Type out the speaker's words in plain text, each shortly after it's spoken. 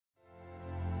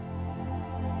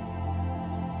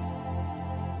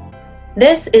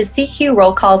This is CQ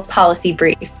Roll Call's Policy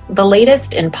Briefs, the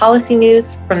latest in policy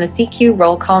news from the CQ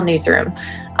Roll Call newsroom.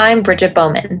 I'm Bridget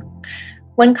Bowman.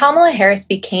 When Kamala Harris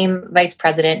became vice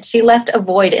president, she left a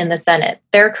void in the Senate.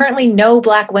 There are currently no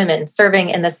Black women serving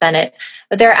in the Senate,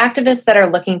 but there are activists that are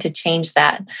looking to change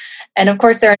that. And of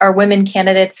course, there are women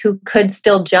candidates who could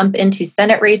still jump into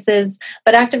Senate races,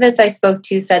 but activists I spoke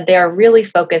to said they are really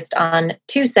focused on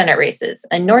two Senate races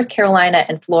in North Carolina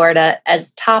and Florida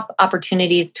as top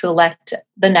opportunities to elect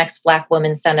the next Black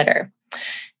woman senator.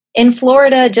 In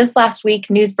Florida, just last week,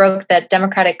 news broke that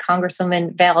Democratic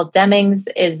Congresswoman Val Demings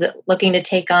is looking to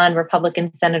take on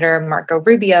Republican Senator Marco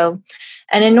Rubio.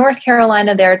 And in North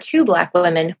Carolina, there are two Black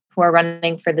women who are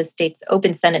running for the state's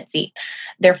open Senate seat.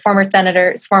 They're former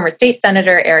State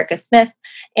Senator Erica Smith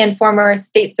and former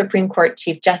State Supreme Court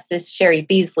Chief Justice Sherry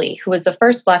Beasley, who was the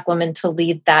first Black woman to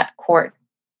lead that court.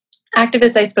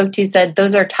 Activists I spoke to said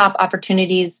those are top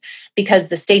opportunities because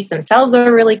the states themselves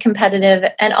are really competitive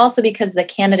and also because the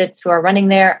candidates who are running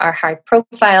there are high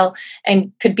profile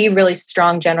and could be really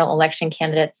strong general election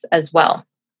candidates as well.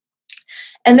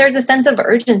 And there's a sense of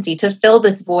urgency to fill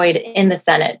this void in the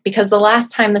Senate because the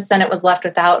last time the Senate was left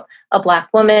without a Black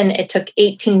woman, it took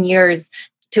 18 years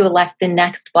to elect the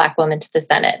next Black woman to the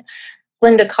Senate.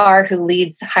 Linda Carr, who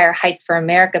leads Higher Heights for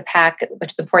America PAC,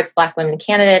 which supports Black women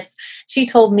candidates, she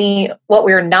told me what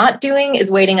we're not doing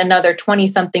is waiting another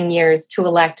 20-something years to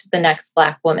elect the next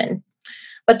Black woman.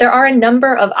 But there are a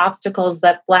number of obstacles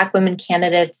that Black women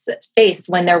candidates face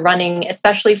when they're running,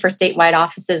 especially for statewide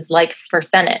offices like for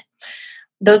Senate.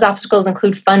 Those obstacles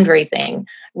include fundraising,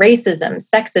 racism,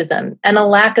 sexism, and a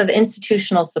lack of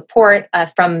institutional support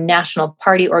from national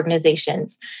party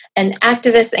organizations. And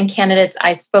activists and candidates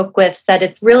I spoke with said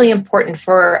it's really important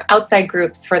for outside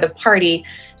groups, for the party,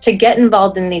 to get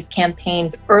involved in these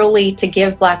campaigns early to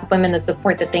give Black women the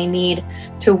support that they need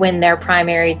to win their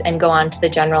primaries and go on to the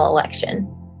general election.